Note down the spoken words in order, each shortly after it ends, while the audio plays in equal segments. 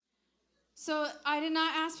So I did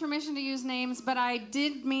not ask permission to use names, but I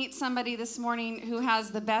did meet somebody this morning who has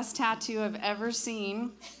the best tattoo I've ever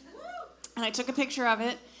seen. And I took a picture of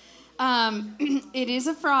it. It is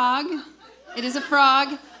a frog. It is a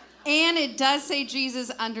frog. And it does say Jesus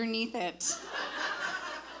underneath it.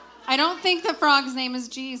 I don't think the frog's name is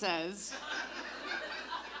Jesus.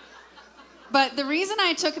 But the reason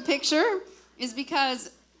I took a picture is because,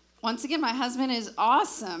 once again, my husband is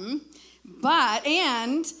awesome,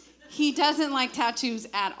 and he doesn't like tattoos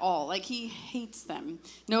at all. Like, he hates them.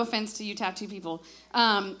 No offense to you tattoo people.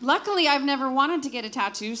 Luckily, I've never wanted to get a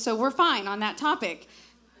tattoo, so we're fine on that topic.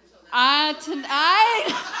 I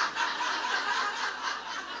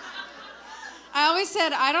always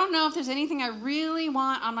said, I don't know if there's anything I really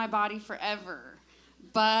want on my body forever,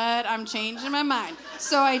 but I'm changing my mind.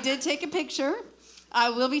 So I did take a picture. I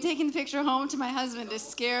will be taking the picture home to my husband to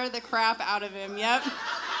scare the crap out of him. Yep.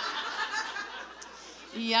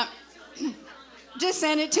 Yep. Just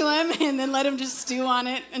send it to him and then let him just stew on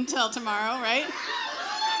it until tomorrow, right?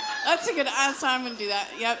 That's a good answer. I'm going to do that.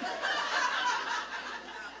 Yep.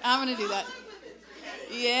 I'm going to do that.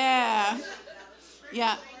 Yeah.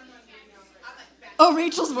 Yeah. Oh,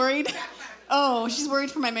 Rachel's worried. Oh, she's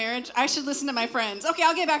worried for my marriage. I should listen to my friends. Okay,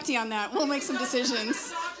 I'll get back to you on that. We'll make some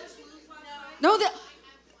decisions. No,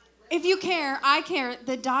 if you care, I care.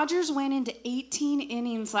 The Dodgers went into 18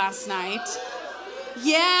 innings last night.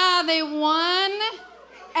 Yeah, they won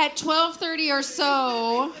at 12:30 or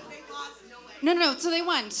so. No. So they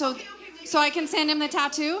won. So I can send him the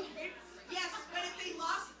tattoo? Yes, but if they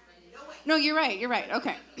lost, no way. No, you're right.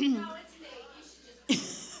 Okay.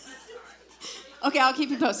 Okay, I'll keep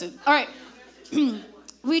you posted. All right.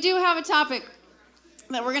 We do have a topic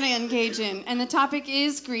that we're going to engage in, and the topic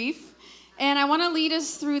is grief. And I want to lead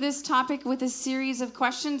us through this topic with a series of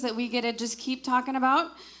questions that we get to just keep talking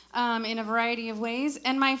about in a variety of ways.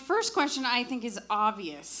 And my first question, I think, is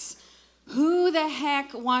obvious. Who the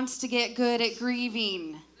heck wants to get good at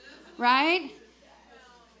grieving? Right?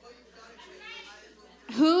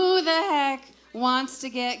 Who the heck wants to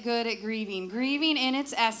get good at grieving? Grieving in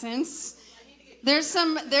its essence. There's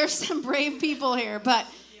some brave people here, but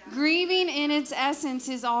grieving in its essence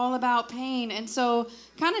is all about pain. And so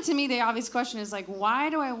kind of to me, the obvious question is like, why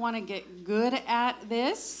do I want to get good at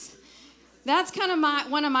this? That's kind of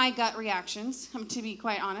one of my gut reactions, to be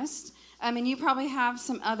quite honest. I mean, you probably have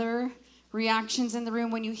some other reactions in the room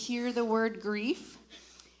when you hear the word grief.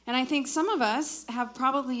 And I think some of us have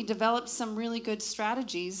probably developed some really good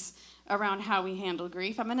strategies around how we handle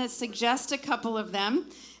grief. I'm going to suggest a couple of them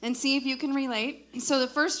and see if you can relate. So the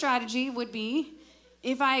first strategy would be,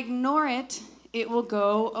 if I ignore it, it will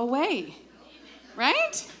go away.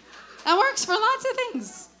 Right? That works for lots of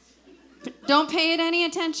things. Don't pay it any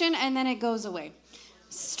attention, and then it goes away.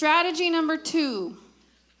 Strategy number 2,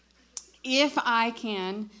 if I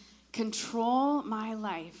can control my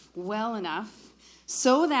life well enough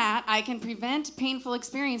so that I can prevent painful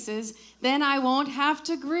experiences, then I won't have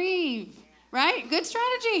to grieve. Right? Good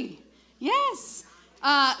strategy. Yes.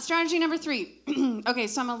 Strategy number 3. Okay,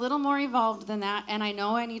 so I'm a little more evolved than that, and I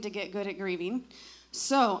know I need to get good at grieving.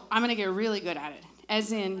 So I'm going to get really good at it,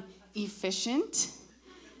 as in efficient.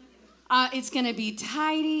 It's going to be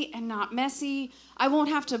tidy and not messy. I won't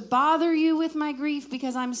have to bother you with my grief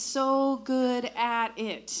because I'm so good at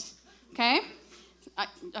it. Okay?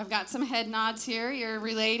 I've got some head nods here. You're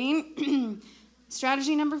relating.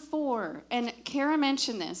 Strategy number 4, and Kara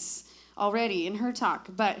mentioned this already in her talk,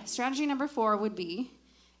 but strategy number 4 would be,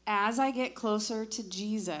 as I get closer to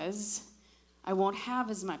Jesus, I won't have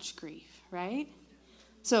as much grief, right?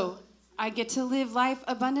 So I get to live life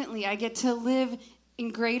abundantly. I get to live in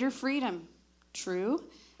greater freedom. True?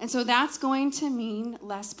 And so that's going to mean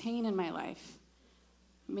less pain in my life.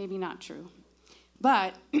 Maybe not true.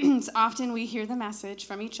 But often we hear the message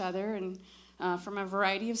from each other and from a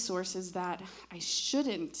variety of sources that I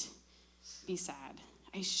shouldn't be sad.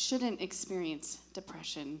 I shouldn't experience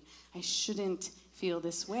depression. I shouldn't feel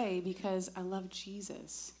this way because I love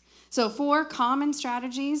Jesus. So 4 common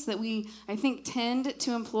strategies that we, I think, tend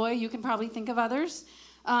to employ. You can probably think of others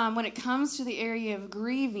when it comes to the area of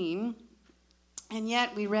grieving. And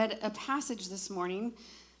yet we read a passage this morning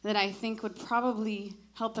that I think would probably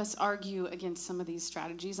help us argue against some of these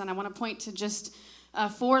strategies. And I want to point to just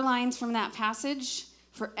 4 lines from that passage.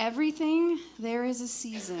 For everything, there is a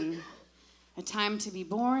season, a time to be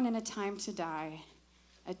born and a time to die,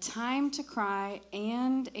 a time to cry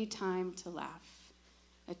and a time to laugh,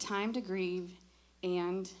 a time to grieve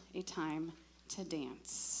and a time to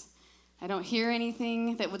dance. I don't hear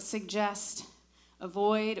anything that would suggest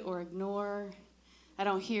avoid or ignore. I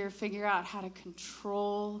don't hear figure out how to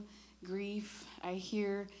control grief. I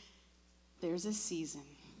hear there's a season,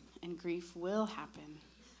 and grief will happen,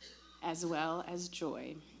 as well as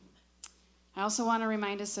joy. I also want to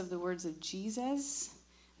remind us of the words of Jesus.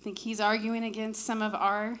 I think he's arguing against some of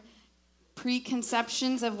our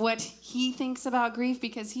preconceptions of what he thinks about grief,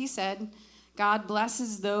 because he said, God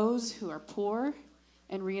blesses those who are poor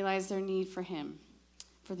and realize their need for him.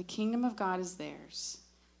 For the kingdom of God is theirs.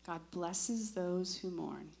 God blesses those who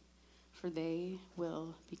mourn, for they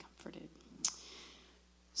will be comforted.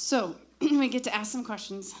 So, we get to ask some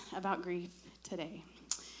questions about grief today.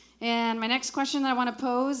 And my next question that I want to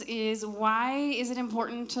pose is, why is it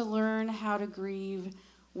important to learn how to grieve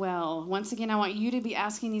well? Once again, I want you to be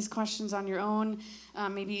asking these questions on your own,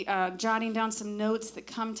 maybe jotting down some notes that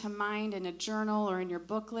come to mind in a journal or in your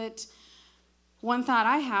booklet. One thought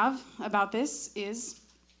I have about this is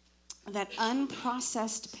that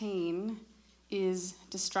unprocessed pain is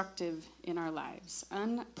destructive in our lives.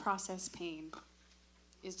 Unprocessed pain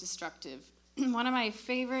is destructive. One of my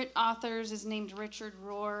favorite authors is named Richard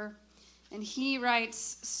Rohr, and he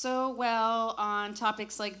writes so well on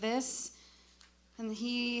topics like this. And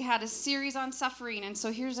he had a series on suffering, and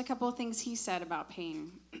so here's a couple of things he said about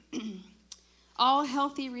pain. All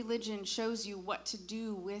healthy religion shows you what to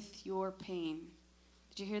do with your pain.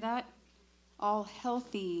 Did you hear that? All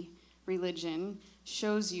healthy religion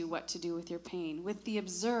shows you what to do with your pain, with the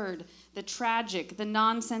absurd, the tragic, the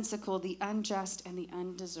nonsensical, the unjust, and the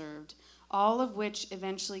undeserved, all of which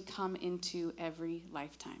eventually come into every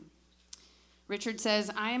lifetime. Richard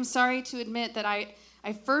says, I am sorry to admit that I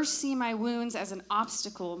first see my wounds as an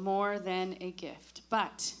obstacle more than a gift.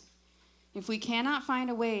 But if we cannot find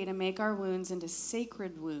a way to make our wounds into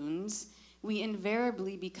sacred wounds, we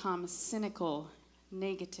invariably become cynical,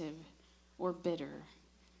 negative, or bitter.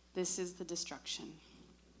 This is the destruction.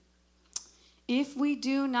 If we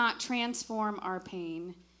do not transform our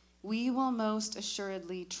pain, we will most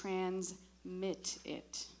assuredly transmit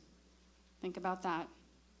it. Think about that.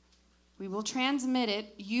 We will transmit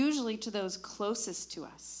it usually to those closest to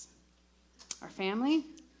us. Our family,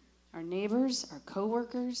 our neighbors, our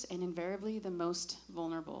coworkers, and invariably the most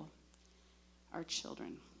vulnerable, our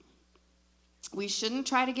children. We shouldn't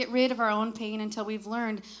try to get rid of our own pain until we've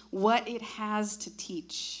learned what it has to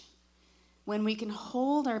teach. When we can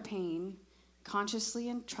hold our pain consciously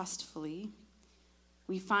and trustfully,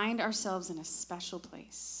 we find ourselves in a special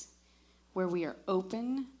place where we are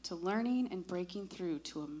open to learning and breaking through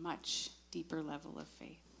to a much deeper level of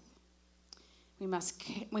faith.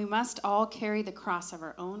 We must all carry the cross of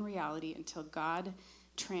our own reality until God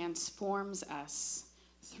transforms us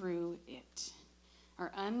through it.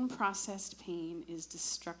 Our unprocessed pain is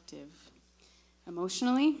destructive.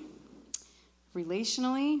 Emotionally,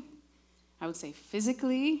 relationally, I would say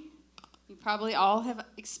physically. You probably all have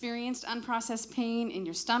experienced unprocessed pain in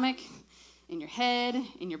your stomach, in your head,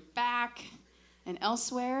 in your back, and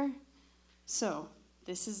elsewhere. So,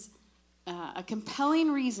 this is a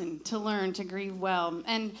compelling reason to learn to grieve well.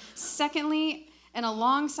 And secondly, and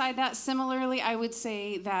alongside that, similarly, I would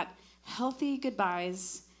say that healthy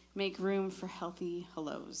goodbyes make room for healthy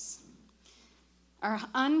hellos. Our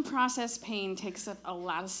unprocessed pain takes up a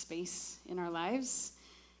lot of space in our lives,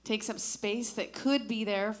 takes up space that could be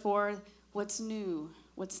there for what's new,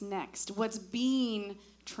 what's next, what's being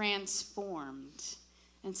transformed.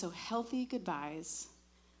 And so healthy goodbyes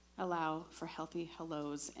allow for healthy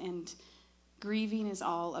hellos, and grieving is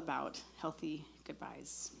all about healthy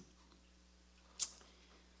goodbyes.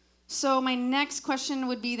 So my next question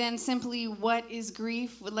would be then simply, what is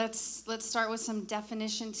grief? Let's start with some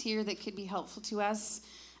definitions here that could be helpful to us.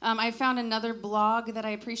 I found another blog that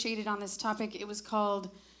I appreciated on this topic. It was called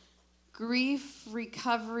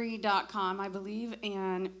griefrecovery.com, I believe,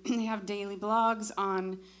 and they have daily blogs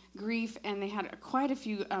on grief, and they had quite a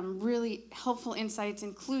few really helpful insights,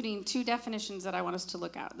 including 2 definitions that I want us to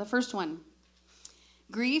look at. The first one,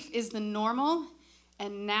 grief is the normal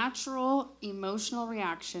and natural emotional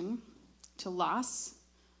reaction to loss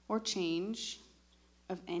or change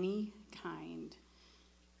of any kind.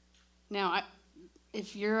 Now,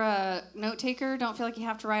 if you're a note taker, don't feel like you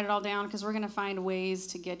have to write it all down, because we're going to find ways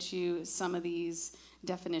to get you some of these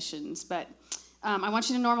definitions. But I want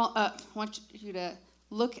you to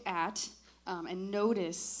look at and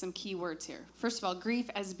notice some key words here. First of all, grief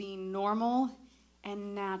as being normal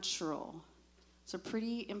and natural. So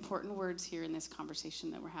pretty important words here in this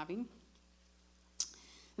conversation that we're having.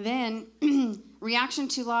 Then, reaction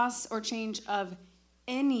to loss or change of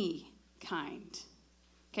any kind.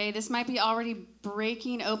 Okay, this might be already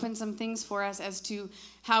breaking open some things for us as to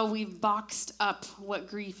how we've boxed up what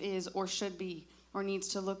grief is or should be or needs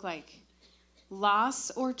to look like.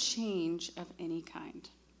 Loss or change of any kind.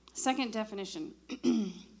 Second definition.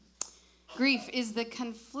 Grief is the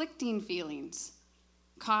conflicting feelings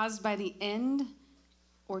caused by the end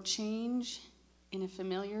or change in a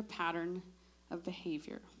familiar pattern of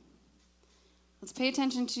behavior. Let's pay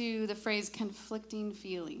attention to the phrase conflicting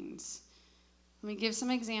feelings. Let me give some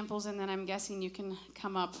examples, and then I'm guessing you can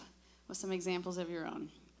come up with some examples of your own.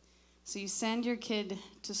 So you send your kid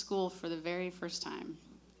to school for the very first time.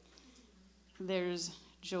 There's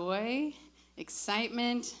joy,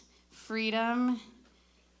 excitement, freedom.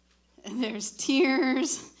 There's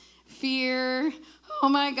tears, fear. Oh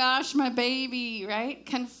my gosh, my baby, right?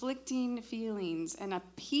 Conflicting feelings. And a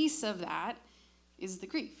piece of that is the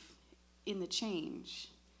grief in the change,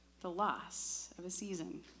 the loss of a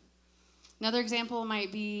season. Another example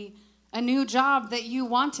might be a new job that you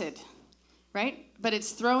wanted, right? But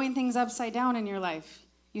it's throwing things upside down in your life.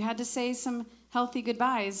 You had to say some healthy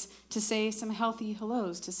goodbyes to say some healthy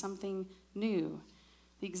hellos to something new.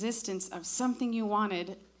 The existence of something you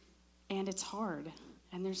wanted, and it's hard,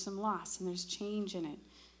 and there's some loss, and there's change in it.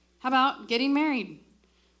 How about getting married?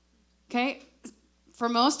 Okay, for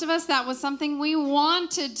most of us, that was something we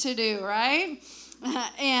wanted to do, right?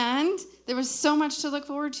 And there was so much to look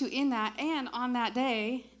forward to in that, and on that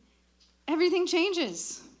day, everything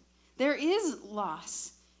changes. There is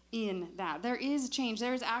loss in that. There is change.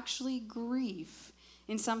 There is actually grief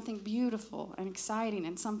in something beautiful and exciting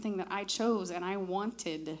and something that I chose and I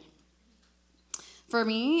wanted. For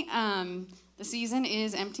me, the season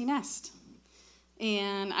is empty nest.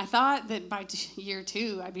 And I thought that by year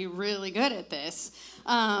 2, I'd be really good at this.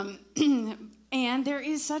 And there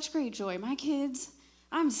is such great joy. My kids,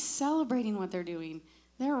 I'm celebrating what they're doing.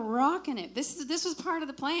 They're rocking it. This was part of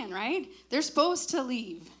the plan, right? They're supposed to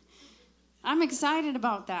leave. I'm excited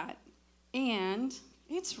about that. And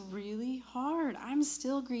it's really hard. I'm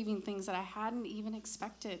still grieving things that I hadn't even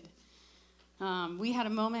expected. We had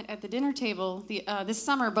a moment at the dinner table. This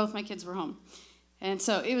summer, both my kids were home. And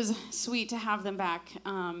so it was sweet to have them back.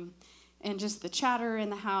 And just the chatter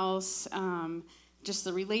in the house, just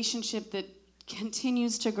the relationship that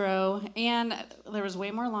continues to grow. And there was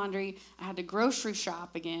way more laundry. I had to grocery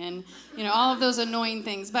shop again. All of those annoying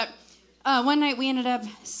things. But one night we ended up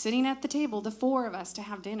sitting at the table, the 4 of us, to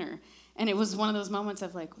have dinner. And it was one of those moments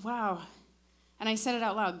of like, wow. And I said it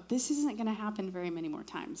out loud, this isn't going to happen very many more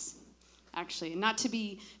times, actually. Not to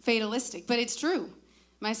be fatalistic, but it's true.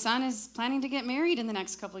 My son is planning to get married in the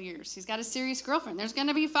next couple of years. He's got a serious girlfriend. There's going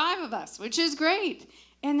to be 5 of us, which is great.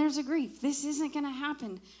 And there's a grief. This isn't going to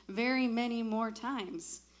happen very many more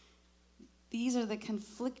times. These are the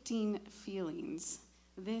conflicting feelings.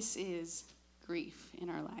 This is grief in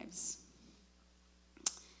our lives.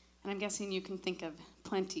 And I'm guessing you can think of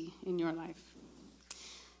plenty in your life.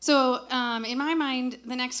 So in my mind,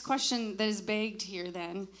 the next question that is begged here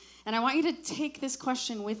then, and I want you to take this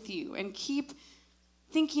question with you and keep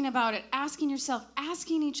thinking about it, asking yourself,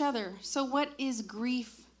 asking each other, so what is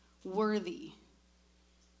grief worthy?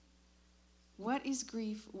 What is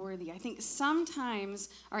grief worthy? I think sometimes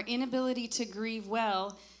our inability to grieve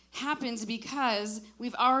well happens because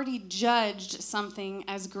we've already judged something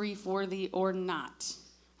as grief worthy or not.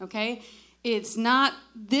 Okay? It's not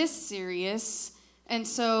this serious, and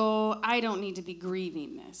so I don't need to be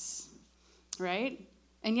grieving this. Right?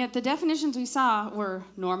 And yet the definitions we saw were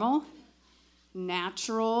normal,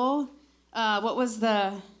 natural,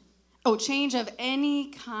 change of any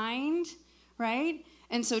kind, right?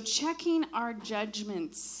 And so checking our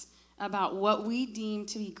judgments about what we deem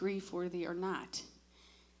to be grief-worthy or not.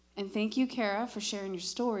 And thank you, Kara, for sharing your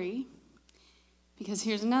story, because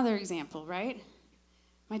here's another example, right?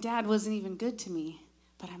 My dad wasn't even good to me,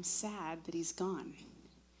 but I'm sad that he's gone.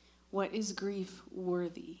 What is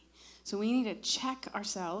grief-worthy? So we need to check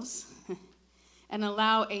ourselves and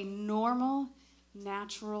allow a normal,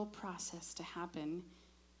 natural process to happen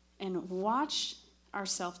and watch our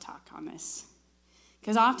self-talk on this.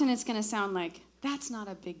 Because often it's going to sound like, that's not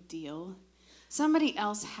a big deal. Somebody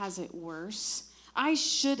else has it worse. I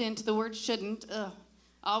shouldn't, the word shouldn't,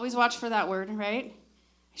 always watch for that word, right?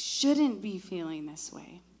 I shouldn't be feeling this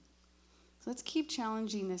way. So let's keep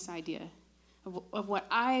challenging this idea of what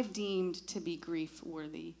I've deemed to be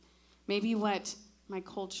grief-worthy. Maybe what my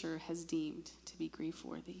culture has deemed to be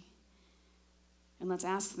grief-worthy. And let's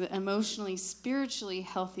ask the emotionally, spiritually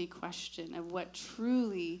healthy question of what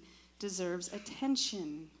truly deserves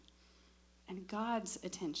attention and God's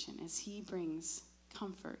attention as he brings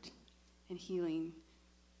comfort and healing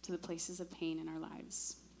to the places of pain in our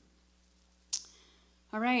lives.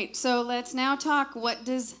 All right, so let's now talk, what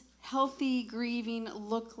does healthy grieving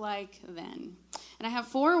look like then? And I have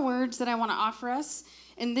 4 words that I want to offer us,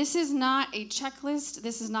 And this is not a checklist.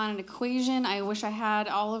 This is not an equation. I wish I had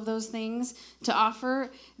all of those things to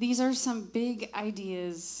offer. These are some big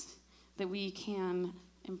ideas that we can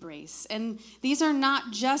embrace. And these are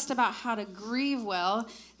not just about how to grieve well.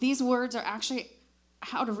 These words are actually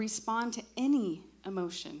how to respond to any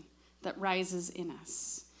emotion that rises in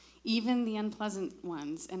us, even the unpleasant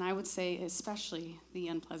ones, and I would say especially the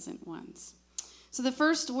unpleasant ones. So the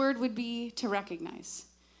first word would be to recognize.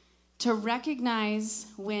 To recognize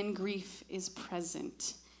when grief is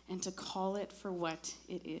present and to call it for what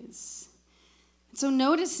it is. So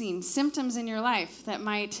noticing symptoms in your life that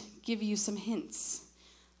might give you some hints,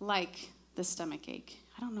 like the stomach ache.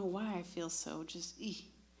 I don't know why I feel so, just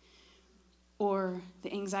or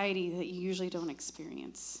the anxiety that you usually don't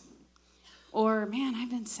experience. Or, man, I've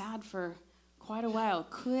been sad for quite a while.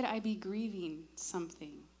 Could I be grieving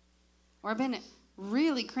something? Or I've been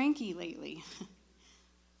really cranky lately.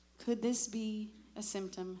 Could this be a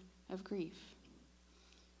symptom of grief?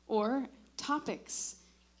 Or topics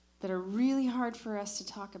that are really hard for us to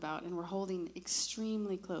talk about and we're holding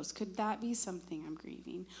extremely close. Could that be something I'm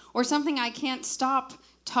grieving? Or something I can't stop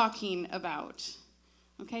talking about?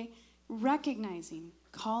 Okay? Recognizing,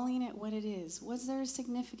 calling it what it is. Was there a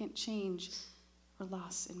significant change or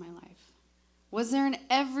loss in my life? Was there an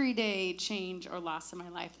everyday change or loss in my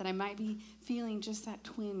life that I might be feeling just that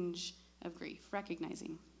twinge of grief?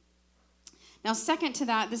 Recognizing. Now, second to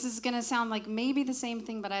that, this is going to sound like maybe the same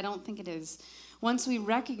thing, but I don't think it is. Once we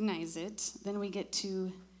recognize it, then we get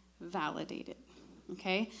to validate it,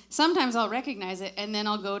 okay? Sometimes I'll recognize it, and then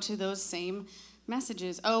I'll go to those same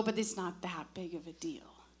messages. Oh, but it's not that big of a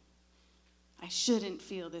deal. I shouldn't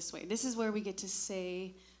feel this way. This is where we get to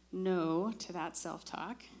say no to that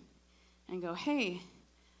self-talk and go, hey,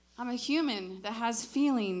 I'm a human that has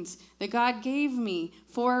feelings that God gave me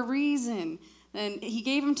for a reason. And he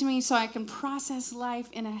gave them to me so I can process life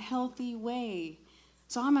in a healthy way.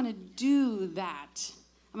 So I'm going to do that.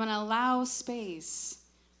 I'm going to allow space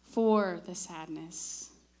for the sadness,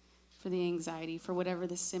 for the anxiety, for whatever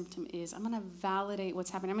the symptom is. I'm going to validate what's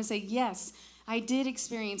happening. I'm going to say, yes, I did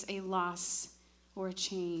experience a loss or a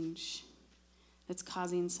change that's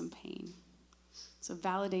causing some pain. So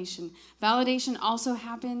validation. Validation also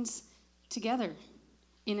happens together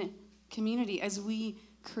in a community as we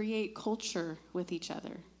create culture with each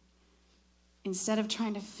other. Instead of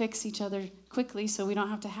trying to fix each other quickly so we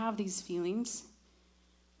don't have to have these feelings,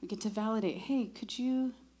 we get to validate, hey, could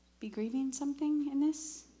you be grieving something in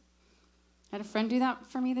this? I had a friend do that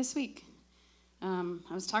for me this week.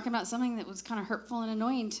 I was talking about something that was kind of hurtful and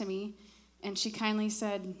annoying to me, and she kindly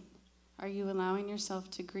said, are you allowing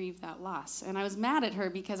yourself to grieve that loss? And I was mad at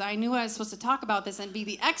her because I knew I was supposed to talk about this and be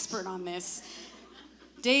the expert on this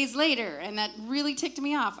days later, and that really ticked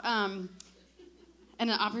me off. And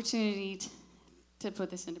an opportunity to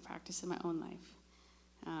put this into practice in my own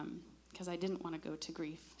life because I didn't want to go to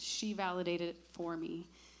grief. She validated it for me,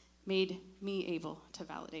 made me able to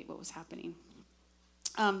validate what was happening.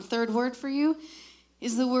 Third word for you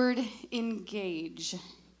is the word engage.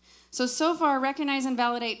 So far, recognize and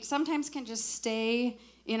validate sometimes can just stay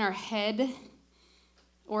in our head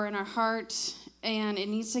or in our heart, and it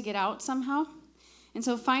needs to get out somehow. And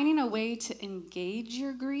so finding a way to engage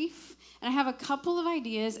your grief. And I have a couple of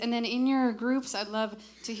ideas, and then in your groups, I'd love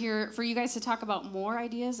to hear for you guys to talk about more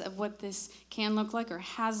ideas of what this can look like or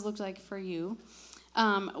has looked like for you.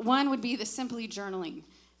 One would be the simply journaling.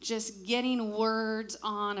 Just getting words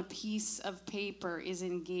on a piece of paper is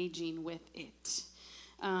engaging with it.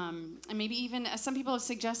 And maybe even some people have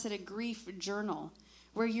suggested a grief journal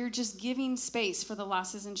where you're just giving space for the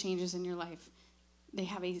losses and changes in your life. They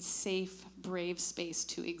have a safe, brave space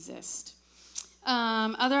to exist.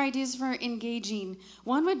 Other ideas for engaging.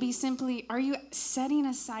 One would be simply, are you setting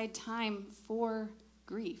aside time for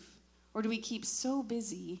grief? Or do we keep so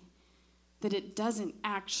busy that it doesn't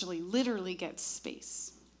actually literally get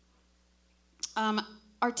space?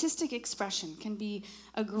 Artistic expression can be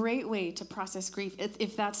a great way to process grief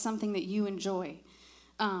if that's something that you enjoy.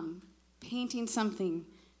 Painting something,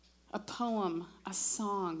 a poem, a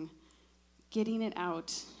song, getting it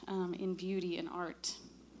out in beauty and art.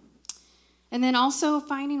 And then also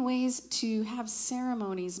finding ways to have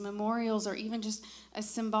ceremonies, memorials, or even just a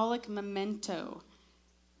symbolic memento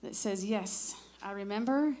that says, yes, I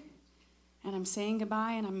remember, and I'm saying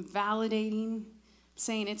goodbye, and I'm validating,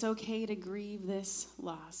 saying it's okay to grieve this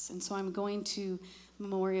loss. And so I'm going to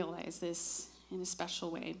memorialize this in a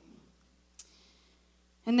special way.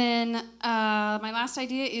 And then my last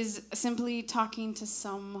idea is simply talking to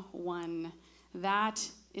someone. That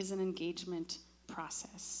is an engagement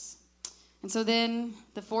process. And so then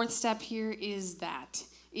the fourth step here is that.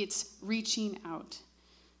 It's reaching out.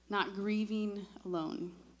 not grieving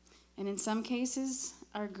alone. And in some cases,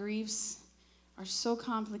 our griefs are so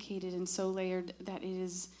complicated and so layered that it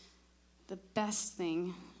is the best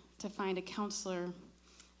thing to find a counselor,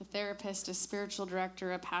 a therapist, a spiritual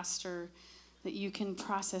director, a pastor that you can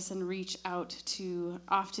process and reach out to.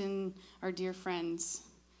 Often our dear friends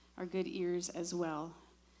are good ears as well.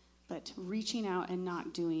 But reaching out and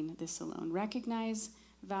not doing this alone. Recognize,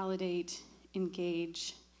 validate,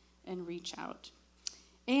 engage, and reach out.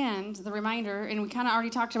 And the reminder, and we kind of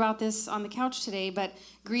already talked about this on the couch today, but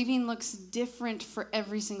grieving looks different for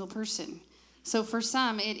every single person. So for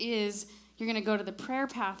some, it is, you're going to go to the prayer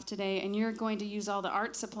path today, and you're going to use all the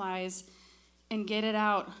art supplies and get it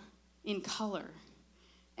out in color.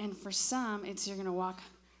 And for some, it's you're going to walk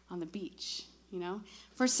on the beach, you know?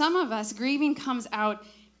 For some of us, grieving comes out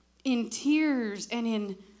in tears and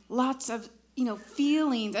in lots of,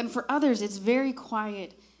 feelings. And for others, it's very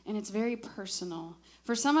quiet and it's very personal.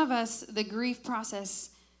 For some of us, the grief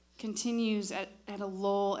process continues at a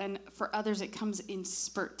lull, and for others, it comes in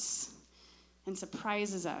spurts and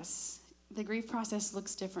surprises us. The grief process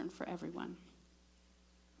looks different for everyone.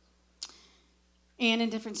 And in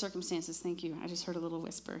different circumstances. Thank you. I just heard a little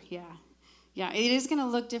whisper. Yeah, it is going to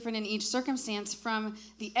look different in each circumstance, from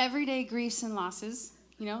the everyday griefs and losses.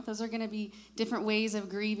 Those are going to be different ways of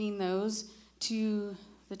grieving those, to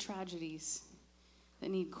the tragedies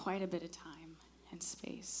that need quite a bit of time and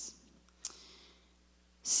space.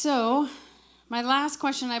 So, my last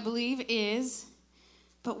question, I believe, is,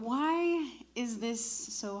 but why is this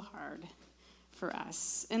so hard for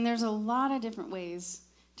us? And there's a lot of different ways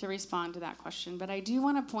to respond to that question, but I do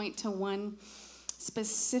want to point to one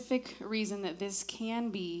specific reason that this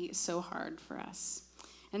can be so hard for us.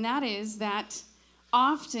 And that is that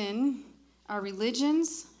often our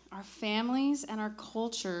religions, our families, and our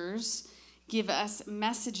cultures give us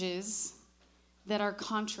messages that are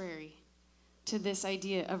contrary to this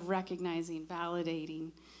idea of recognizing,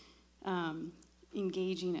 validating,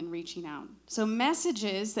 engaging, and reaching out. So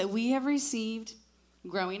messages that we have received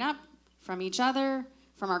growing up from each other,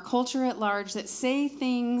 from our culture at large, that say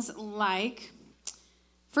things like,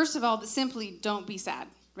 first of all, that simply don't be sad,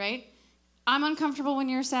 right? I'm uncomfortable when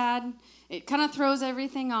you're sad. It kind of throws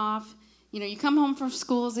everything off. You come home from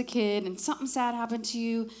school as a kid and something sad happened to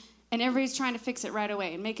you, and everybody's trying to fix it right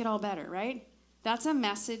away and make it all better, right? That's a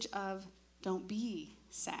message of don't be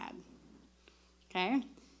sad, okay?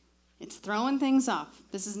 It's throwing things off.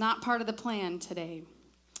 This is not part of the plan today.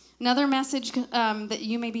 Another message that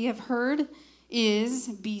you maybe have heard is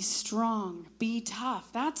be strong, be tough.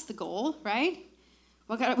 That's the goal, right?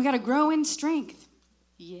 We got to grow in strength.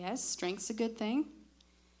 Yes, strength's a good thing,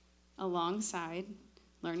 alongside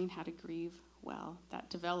learning how to grieve well. That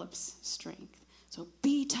develops strength. So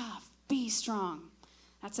be tough, be strong.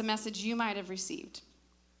 That's a message you might have received.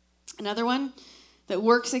 Another one that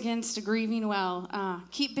works against grieving well,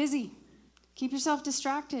 keep busy. Keep yourself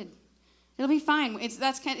distracted. It'll be fine. It's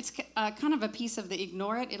kind of a piece of the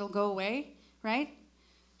ignore it, it'll go away, right?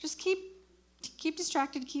 Just keep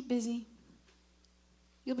distracted, keep busy.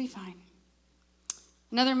 You'll be fine.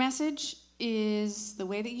 Another message is the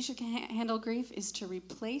way that you should handle grief is to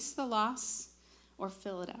replace the loss or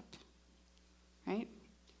fill it up, right?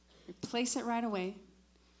 Replace it right away.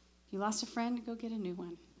 You lost a friend, go get a new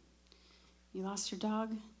one. You lost your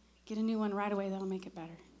dog, get a new one right away. That'll make it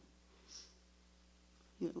better.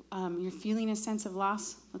 You're feeling a sense of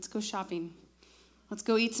loss, let's go shopping. Let's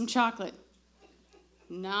go eat some chocolate.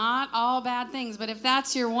 Not all bad things, but if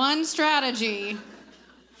that's your one strategy,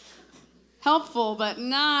 helpful, but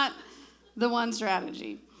not the one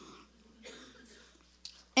strategy.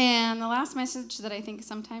 And the last message that I think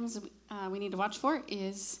sometimes we need to watch for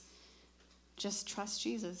is just trust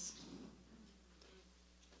Jesus.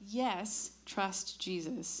 Yes, trust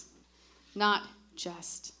Jesus. Not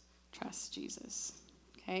just trust Jesus.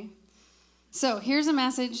 Okay? So here's a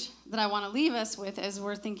message that I want to leave us with as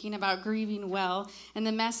we're thinking about grieving well. And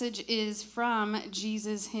the message is from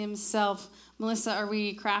Jesus himself. Melissa, are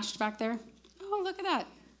we crashed back there? Oh, look at that.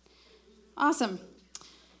 Awesome.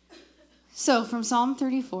 So from Psalm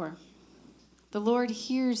 34, the Lord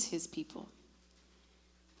hears his people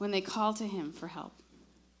when they call to him for help.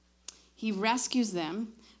 He rescues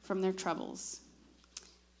them from their troubles.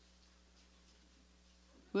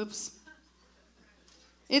 Whoops.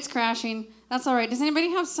 It's crashing. That's all right. Does anybody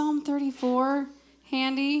have Psalm 34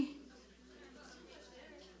 handy?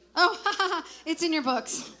 Oh, it's in your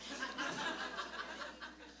books.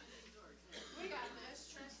 We got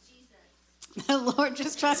this. Trust Jesus. The Lord,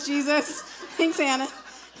 just trust Jesus. Thanks, Anna.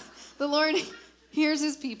 The Lord hears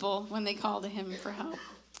his people when they call to him for help.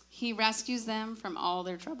 He rescues them from all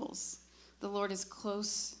their troubles. The Lord is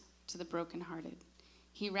close to the brokenhearted.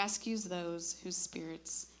 He rescues those whose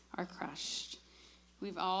spirits are crushed.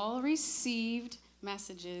 We've all received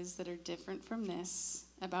messages that are different from this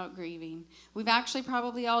about grieving. We've actually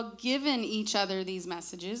probably all given each other these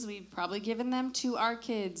messages. We've probably given them to our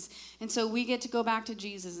kids. And so we get to go back to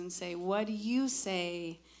Jesus and say, what do you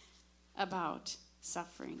say about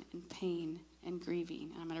suffering and pain and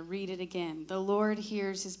grieving? And I'm going to read it again. The Lord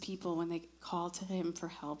hears his people when they call to him for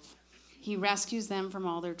help. He rescues them from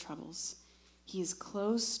all their troubles. He is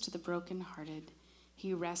close to the brokenhearted.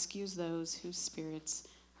 He rescues those whose spirits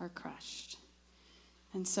are crushed.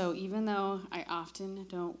 And so even though I often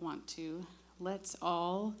don't want to, let's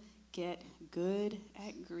all get good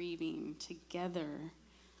at grieving together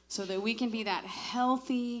so that we can be that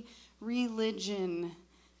healthy religion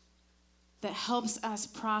that helps us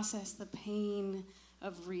process the pain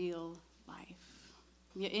of real life.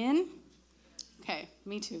 You in? Okay,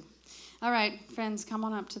 me too. All right, friends, come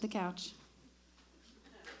on up to the couch.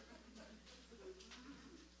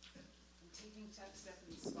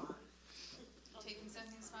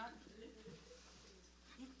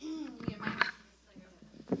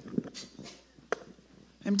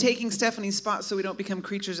 I'm taking Stephanie's spot so we don't become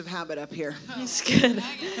creatures of habit up here. That's good.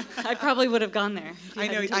 I probably would have gone there.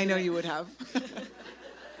 I know you would have.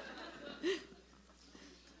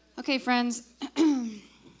 Okay, friends. I'm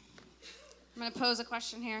going to pose a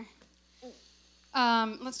question here.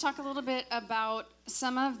 Let's talk a little bit about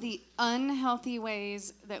some of the unhealthy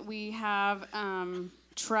ways that we have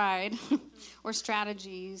tried or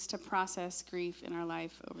strategies to process grief in our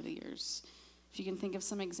life over the years. If you can think of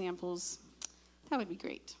some examples, that would be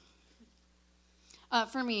great.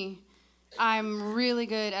 For me, I'm really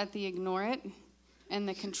good at the ignore it and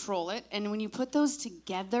the control it. And when you put those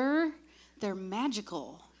together, they're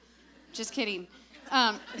magical. Just kidding.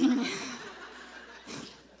 I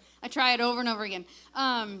try it over and over again.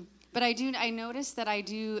 But I notice that I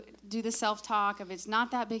do the self-talk of it's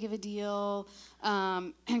not that big of a deal,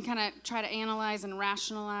 and kind of try to analyze and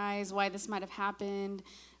rationalize why this might have happened.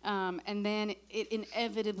 And then it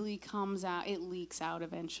inevitably comes out, it leaks out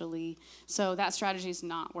eventually. So that strategy is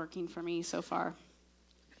not working for me so far.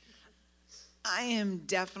 I am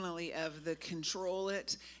definitely of the control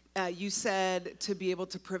it. You said to be able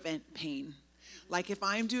to prevent pain. Like if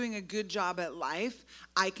I'm doing a good job at life,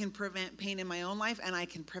 I can prevent pain in my own life and I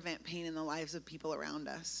can prevent pain in the lives of people around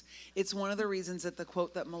us. It's one of the reasons that the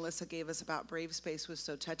quote that Melissa gave us about Brave Space was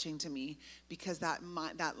so touching to me, because that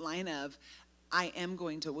line of, I am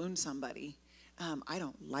going to wound somebody, I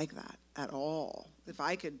don't like that at all. If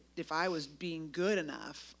I was being good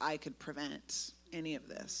enough, I could prevent any of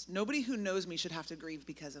this. Nobody who knows me should have to grieve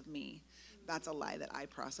because of me. That's a lie that I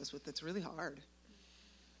process with. That's really hard.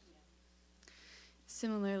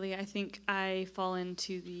 Similarly, I think I fall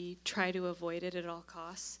into the try to avoid it at all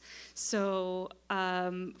costs. So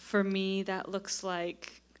for me, that looks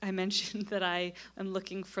like, I mentioned that I am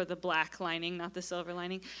looking for the black lining, not the silver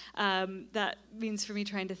lining. That means for me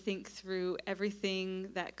trying to think through everything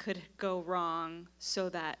that could go wrong so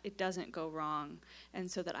that it doesn't go wrong and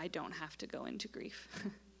so that I don't have to go into grief.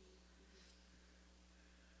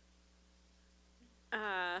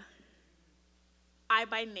 I,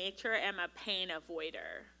 by nature, am a pain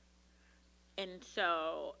avoider. And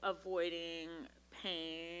so avoiding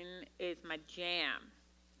pain is my jam.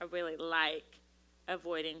 I really like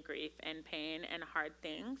avoiding grief and pain and hard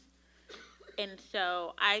things. And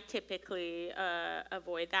so I typically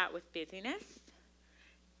avoid that with busyness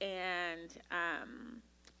and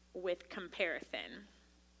with comparison.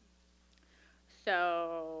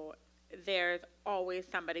 So there's always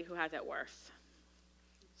somebody who has it worse.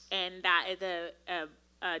 And that is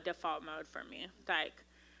a default mode for me. Like,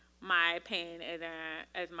 my pain isn't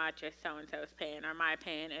as much as so-and-so's pain, or my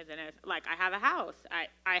pain isn't as, like, I have a house.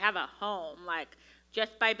 I have a home. Like,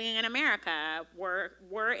 just by being in America,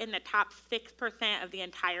 we're in the top 6% of the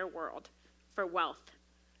entire world for wealth.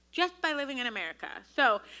 Just by living in America.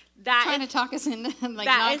 So that trying to talk us into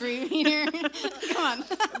not grieving here. Come on.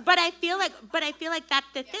 But I feel like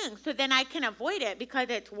that's the thing. So then I can avoid it because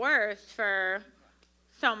it's worse for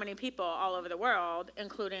so many people all over the world,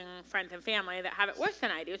 including friends and family that have it worse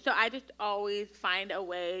than I do. So I just always find a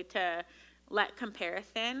way to let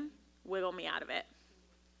comparison wiggle me out of it.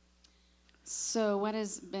 So what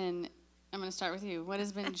has been, I'm going to start with you. What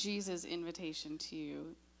has been Jesus' invitation to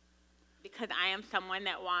you? Because I am someone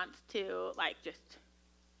that wants to, just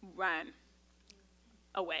run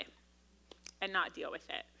away and not deal with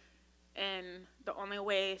it. And the only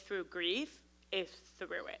way through grief is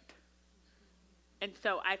through it. And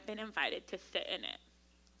so I've been invited to sit in it.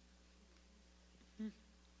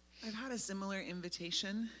 I've had a similar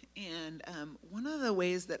invitation, and one of the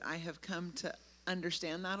ways that I have come to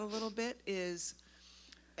understand that a little bit is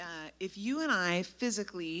if you and I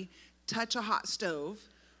physically touch a hot stove,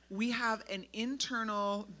 we have an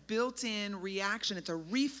internal built-in reaction. It's a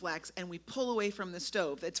reflex, and we pull away from the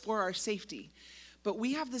stove. It's for our safety. But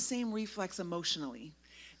we have the same reflex emotionally.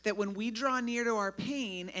 That when we draw near to our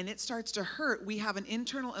pain and it starts to hurt, we have an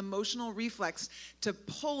internal emotional reflex to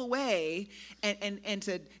pull away and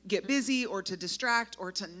to get busy or to distract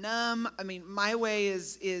or to numb. I mean, my way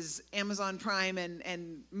is Amazon Prime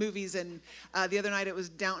and movies. And the other night it was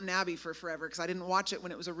Downton Abbey for forever because I didn't watch it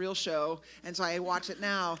when it was a real show, and so I watch it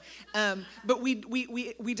now. But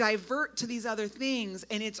we divert to these other things,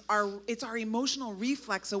 and it's our emotional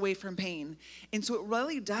reflex away from pain. And so it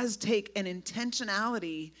really does take an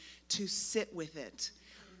intentionality to sit with it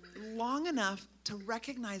long enough to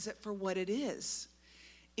recognize it for what it is.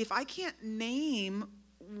 If I can't name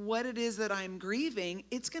what it is that I'm grieving,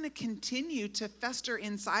 it's going to continue to fester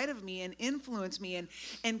inside of me and influence me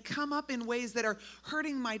and come up in ways that are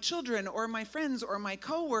hurting my children or my friends or my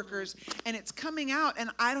coworkers, and it's coming out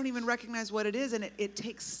and I don't even recognize what it is, and it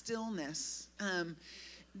takes stillness.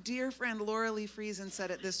 Dear friend Laura Lee Friesen said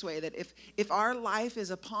it this way, that if our life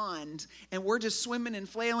is a pond and we're just swimming and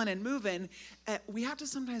flailing and moving, we have to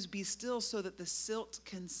sometimes be still so that the silt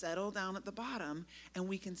can settle down at the bottom and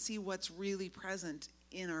we can see what's really present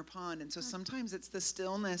in our pond. And so sometimes it's the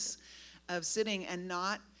stillness of sitting and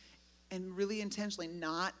really intentionally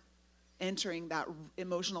not entering that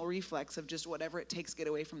emotional reflex of just whatever it takes to get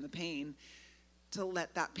away from the pain, to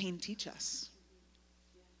let that pain teach us.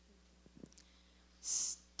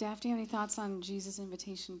 Steph, do you have any thoughts on Jesus'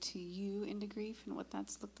 invitation to you into grief and what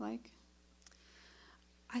that's looked like?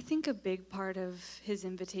 I think a big part of his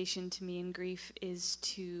invitation to me in grief is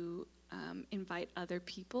to invite other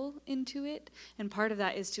people into it, and part of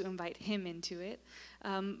that is to invite him into it.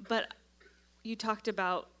 But you talked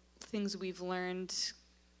about things we've learned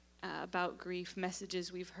about grief,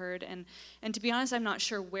 messages we've heard, and to be honest, I'm not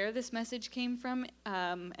sure where this message came from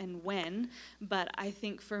and when, but I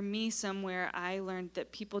think for me somewhere I learned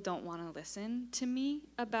that people don't want to listen to me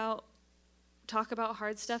talk about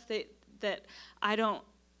hard stuff that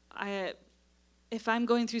if I'm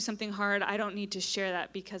going through something hard, I don't need to share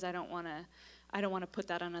that because I don't want to put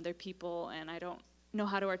that on other people, and I don't know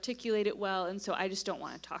how to articulate it well, and so I just don't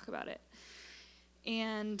want to talk about it.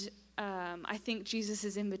 And I think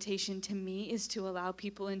Jesus' invitation to me is to allow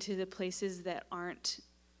people into the places that aren't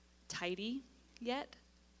tidy yet.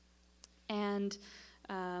 And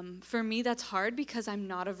for me, that's hard because I'm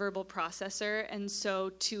not a verbal processor. And so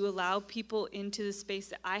to allow people into the space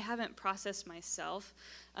that I haven't processed myself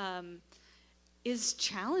is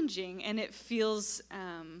challenging, and it feels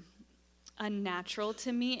unnatural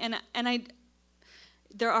to me. And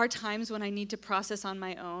there are times when I need to process on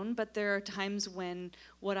my own, but there are times when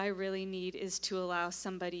what I really need is to allow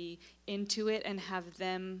somebody into it and have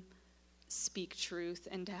them speak truth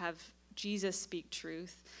and to have Jesus speak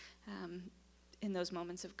truth in those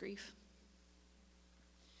moments of grief.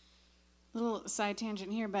 Little side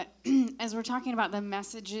tangent here, but as we're talking about the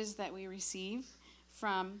messages that we receive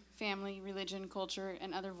from family, religion, culture,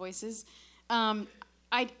 and other voices, I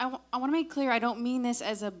want to make clear I don't mean this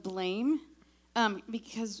as a blame.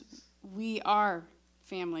 Because we are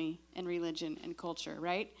family and religion and culture,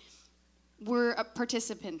 right? We're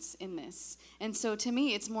participants in this. And so to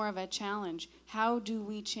me, it's more of a challenge. How do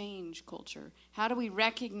we change culture? How do we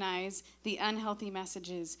recognize the unhealthy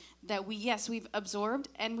messages that we've absorbed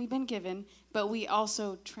and we've been given, but we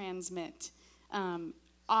also transmit,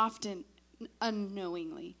 often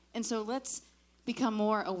unknowingly. And so let's become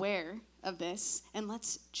more aware of this, and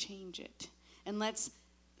let's change it. And let's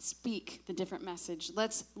speak the different message.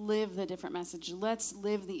 Let's live the different message. Let's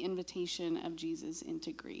live the invitation of Jesus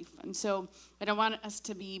into grief. And so I don't want us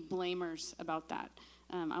to be blamers about that.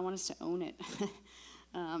 I want us to own it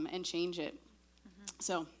and change it.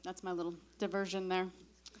 So that's my little diversion there.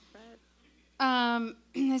 As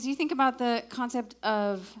you think about the concept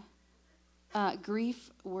of grief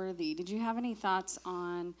worthy, did you have any thoughts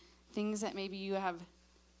on things that maybe you have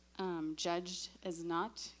judged as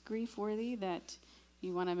not grief worthy that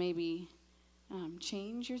you want to maybe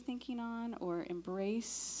change your thinking on or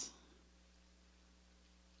embrace?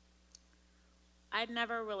 I'd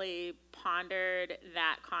never really pondered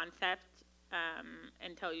that concept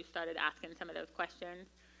until you started asking some of those questions.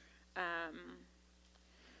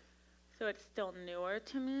 So it's still newer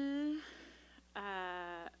to me.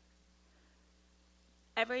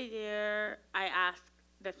 Every year I ask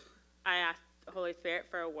the Holy Spirit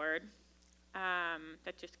for a word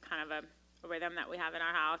that's just kind of rhythm that we have in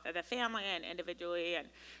our house as a family and individually, and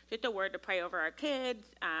just a word to pray over our kids,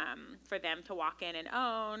 for them to walk in and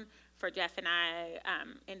own, for Jeff and I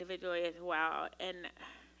individually as well. And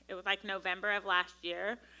it was like November of last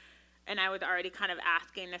year, and I was already kind of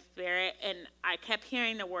asking the Spirit, and I kept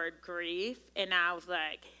hearing the word grief, and I was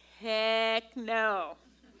like, heck no.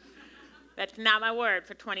 That's not my word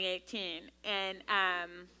for 2018. And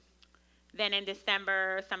then in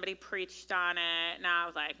December, somebody preached on it, and I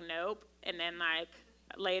was like, nope. And then like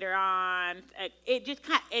later on, it just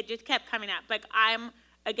kept coming up. Like I'm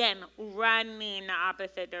again running the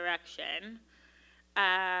opposite direction,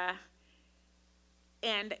 and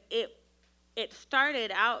it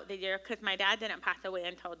started out the year because my dad didn't pass away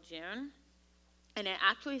until June, and it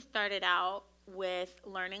actually started out with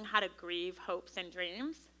learning how to grieve hopes and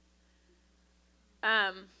dreams.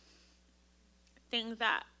 Things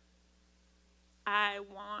that I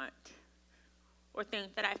want, or things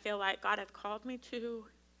that I feel like God has called me to,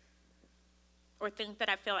 or things that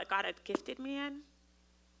I feel like God has gifted me in.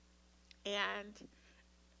 And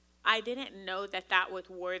I didn't know that that was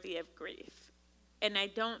worthy of grief. And I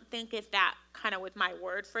don't think if that kind of was my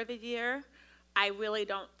word for the year, I really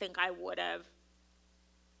don't think I would have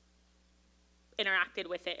interacted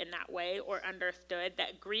with it in that way or understood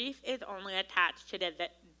that grief is only attached to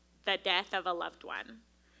the death of a loved one.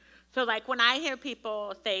 So, like, when I hear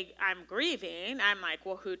people say, I'm grieving, I'm like,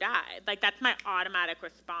 well, who died? Like, that's my automatic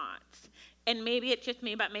response. And maybe it's just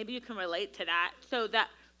me, but maybe you can relate to that. So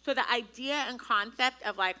the idea and concept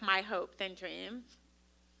of, like, my hopes and dreams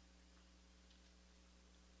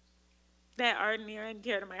that are near and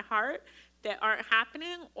dear to my heart, that aren't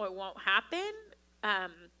happening or won't happen,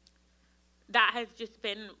 that has just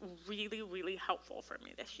been really, really helpful for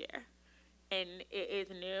me this year. And it is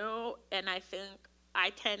new, and I think I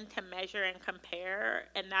tend to measure and compare,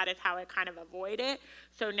 and that is how I kind of avoid it.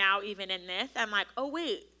 So now even in this, I'm like, oh,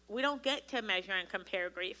 wait, we don't get to measure and compare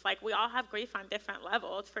grief. Like, we all have grief on different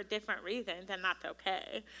levels for different reasons, and that's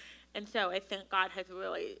okay. And so I think God has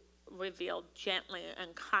really revealed gently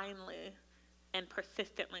and kindly and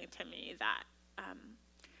persistently to me that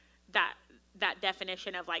that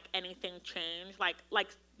definition of, like, anything change, like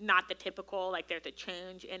not the typical, like there's a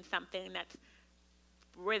change in something that's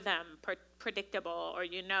rhythm, predictable, or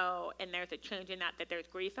and there's a change in that there's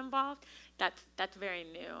grief involved. That's very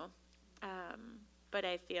new, but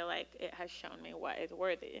I feel like it has shown me what is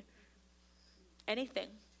worthy. Anything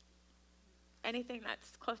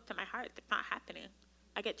that's close to my heart that's not happening,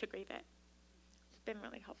 I get to grieve it. It's been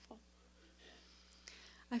really helpful.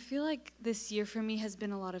 I feel like this year for me has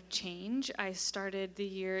been a lot of change. I started the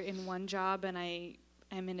year in one job, and I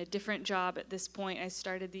am in a different job at this point. I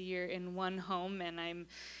started the year in one home, and I'm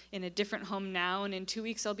in a different home now, and in 2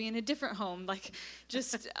 weeks I'll be in a different home. Like,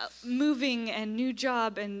 just moving and new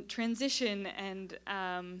job and transition,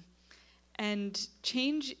 and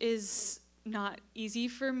change is not easy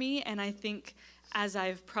for me. And I think as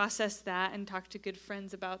I've processed that and talked to good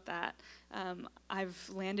friends about that, I've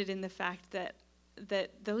landed in the fact that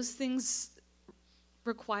those things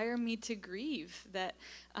require me to grieve, that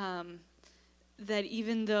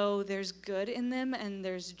even though there's good in them and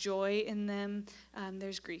there's joy in them,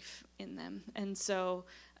 there's grief in them. And so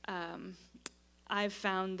I've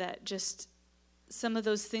found that just some of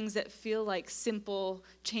those things that feel like simple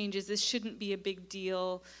changes, this shouldn't be a big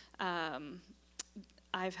deal,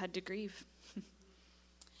 I've had to grieve.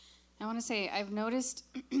 I want to say, I've noticed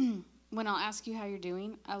when I'll ask you how you're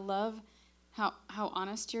doing, I love how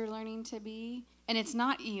honest you're learning to be. And it's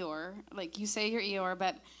not Eeyore, like you say you're Eeyore,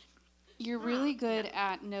 but you're really good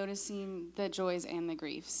at noticing the joys and the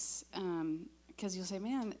griefs. Because you'll say,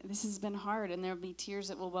 man, this has been hard, and there'll be tears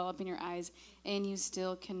that will well up in your eyes, and you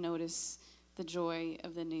still can notice the joy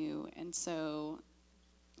of the new. And so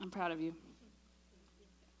I'm proud of you.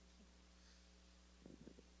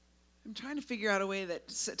 I'm trying to figure out a way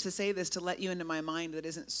to say this to let you into my mind that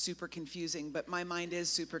isn't super confusing, but my mind is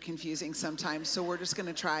super confusing sometimes, so we're just going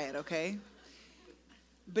to try it, okay?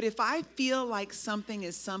 But if I feel like something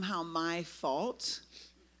is somehow my fault,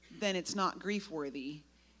 then it's not grief-worthy,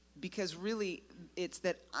 because really it's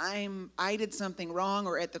that I did something wrong,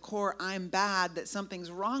 or at the core I'm bad, that something's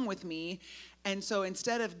wrong with me. And so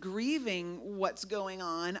instead of grieving what's going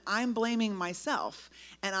on, I'm blaming myself,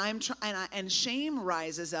 and and shame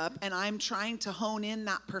rises up, and I'm trying to hone in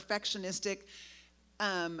that perfectionistic,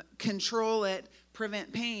 control it,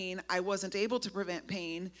 prevent pain. I wasn't able to prevent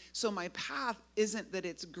pain, so my path isn't that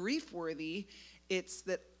it's grief worthy. It's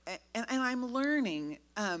that, and I'm learning.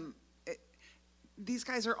 These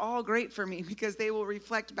guys are all great for me because they will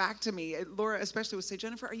reflect back to me. Laura especially will say,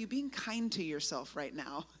 Jennifer, are you being kind to yourself right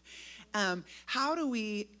now? How do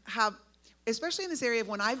we have, especially in this area of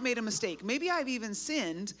when I've made a mistake, maybe I've even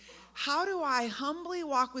sinned, how do I humbly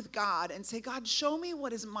walk with God and say, God, show me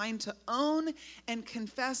what is mine to own and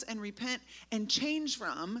confess and repent and change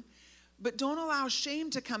from, but don't allow shame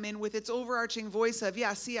to come in with its overarching voice of,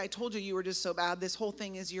 yeah, see, I told you were just so bad. This whole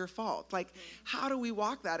thing is your fault. Like, how do we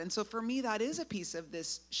walk that? And so for me, that is a piece of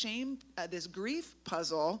this shame, this grief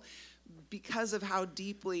puzzle, because of how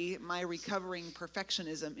deeply my recovering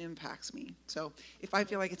perfectionism impacts me. So if I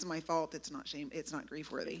feel like it's my fault, it's not shame, it's not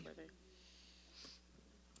grief worthy.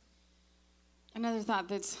 Another thought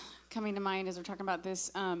that's coming to mind as we're talking about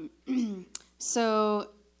this. So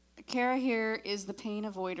Kara here is the pain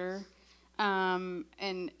avoider,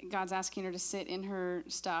 and God's asking her to sit in her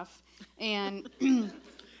stuff. And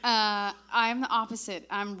I'm the opposite.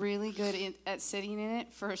 I'm really good at sitting in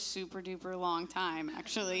it for a super duper long time,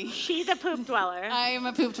 actually. She's a poop dweller. I am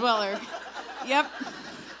a poop dweller. Yep.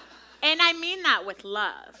 And I mean that with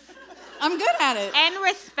love. I'm good at it. And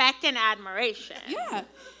respect and admiration. Yeah.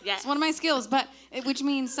 Yes. It's one of my skills, but which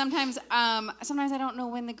means sometimes I don't know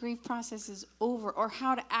when the grief process is over or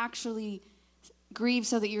how to actually grieve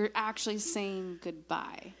so that you're actually saying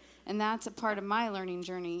goodbye. And that's a part of my learning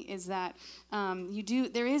journey is that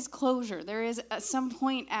there is closure. There is some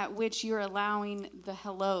point at which you're allowing the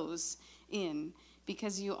hellos in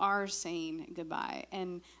because you are saying goodbye.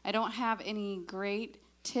 And I don't have any great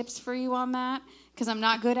tips for you on that because I'm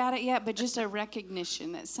not good at it yet, but just a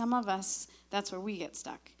recognition that some of us, that's where we get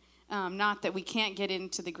stuck. Not that we can't get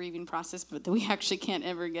into the grieving process, but that we actually can't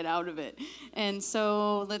ever get out of it. And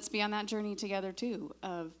so let's be on that journey together too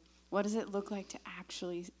of what does it look like to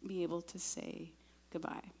actually be able to say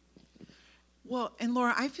goodbye? Well, and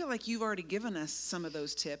Laura, I feel like you've already given us some of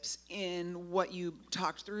those tips in what you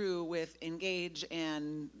talked through with engage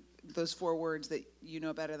and those 4 words that you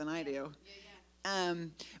know better than I do.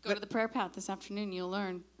 Go to the prayer path this afternoon, you'll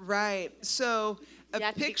learn. Right. So You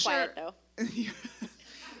have to be quiet, though.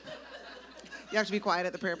 You have to be quiet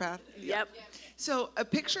at the prayer path? Yep. So a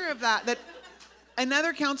picture of that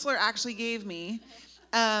another counselor actually gave me,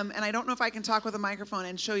 and I don't know if I can talk with a microphone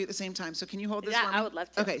and show you at the same time. So can you hold this for me? Yeah, I would love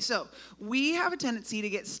to. Okay, so we have a tendency to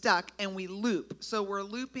get stuck and we loop. So we're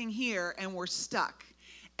looping here and we're stuck.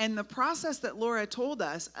 And the process that Laura told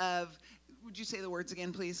us of, would you say the words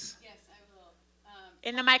again, please? Yes, I will.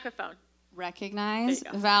 In the microphone. Recognize,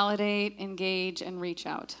 There you go. validate, engage, and reach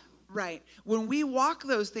out. Right. When we walk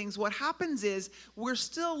those things, what happens is we're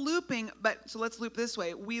still looping, so let's loop this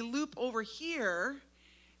way. We loop over here,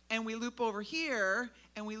 and we loop over here,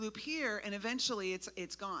 and we loop here, and eventually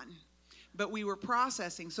it's gone. But we were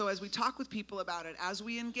processing. So as we talk with people about it, as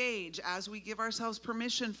we engage, as we give ourselves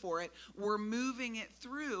permission for it, we're moving it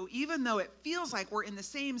through. Even though it feels like we're in the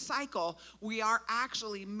same cycle, we are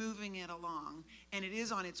actually moving it along, and it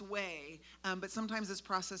is on its way. But sometimes this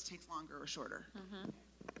process takes longer or shorter. Mm-hmm.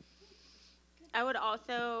 I would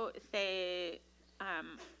also say,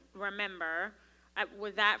 remember,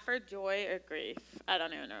 was that for joy or grief? I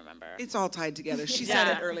don't even remember. It's all tied together. She said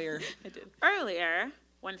it earlier. I did. Earlier,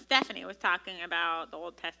 when Stephanie was talking about the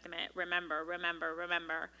Old Testament, remember,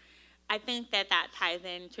 I think that ties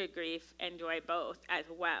into grief and joy both as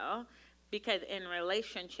well. Because in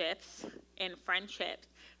relationships, in friendships,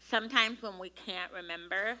 sometimes when we can't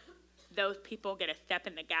remember, those people get a step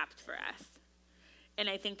in the gaps for us. And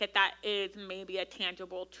I think that is maybe a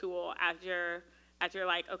tangible tool as you're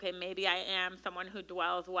like, okay, maybe I am someone who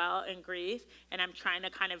dwells well in grief and I'm trying to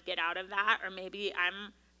kind of get out of that, or maybe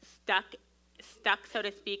I'm stuck, so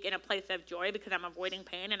to speak, in a place of joy because I'm avoiding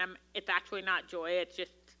pain and it's actually not joy, it's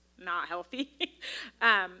just not healthy.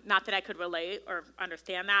 Not that I could relate or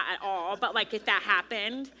understand that at all, but like if that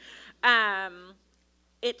happened,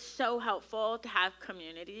 it's so helpful to have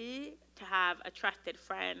community, to have a trusted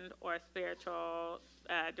friend or a spiritual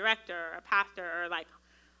director or a pastor, or like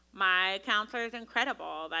my counselor is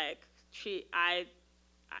incredible. Like she's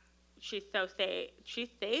so safe. She's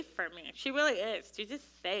safe for me. She really is. She's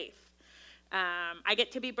just safe. I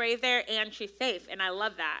get to be brave there, and she's safe, and I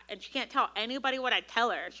love that. And she can't tell anybody what I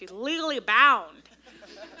tell her. She's legally bound.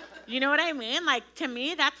 You know what I mean? Like, to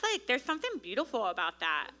me, that's like, there's something beautiful about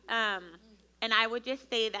that. And I would just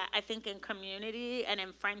say that I think in community and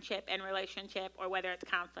in friendship and relationship, or whether it's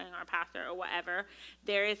counseling or a pastor or whatever,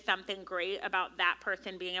 there is something great about that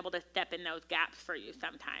person being able to step in those gaps for you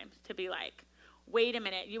sometimes, to be like, wait a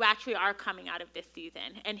minute, you actually are coming out of this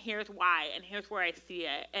season, and here's why, and here's where I see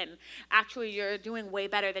it, and actually you're doing way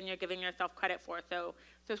better than you're giving yourself credit for, so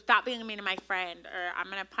stop being mean to my friend, or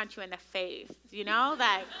I'm going to punch you in the face, you know?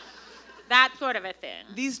 Like, That sort of a thing.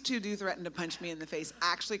 These two do threaten to punch me in the face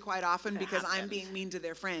actually quite often because I'm being mean to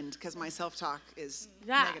their friend because my self-talk is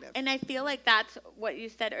Yeah, negative. and I feel like that's what you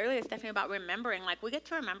said earlier, Stephanie, about remembering. Like, we get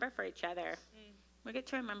to remember for each other. We get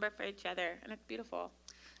to remember for each other, and it's beautiful.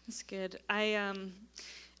 That's good.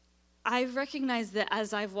 I've recognized that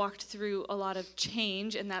as I've walked through a lot of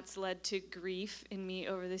change, and that's led to grief in me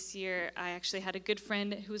over this year. I actually had a good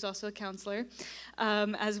friend who was also a counselor.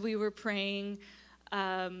 As we were praying,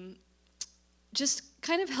 just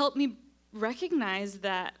kind of helped me recognize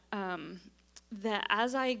that that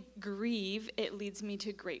as I grieve, it leads me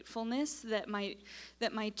to gratefulness. That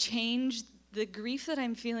my change, the grief that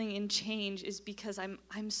I'm feeling in change, is because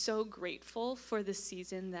I'm so grateful for the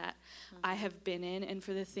season that I have been in and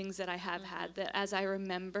for the things that I have had. That as I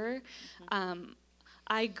remember,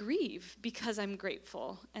 I grieve because I'm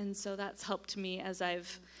grateful, and so that's helped me as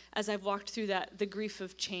I've walked through the grief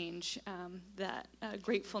of change. That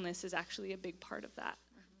gratefulness is actually a big part of that.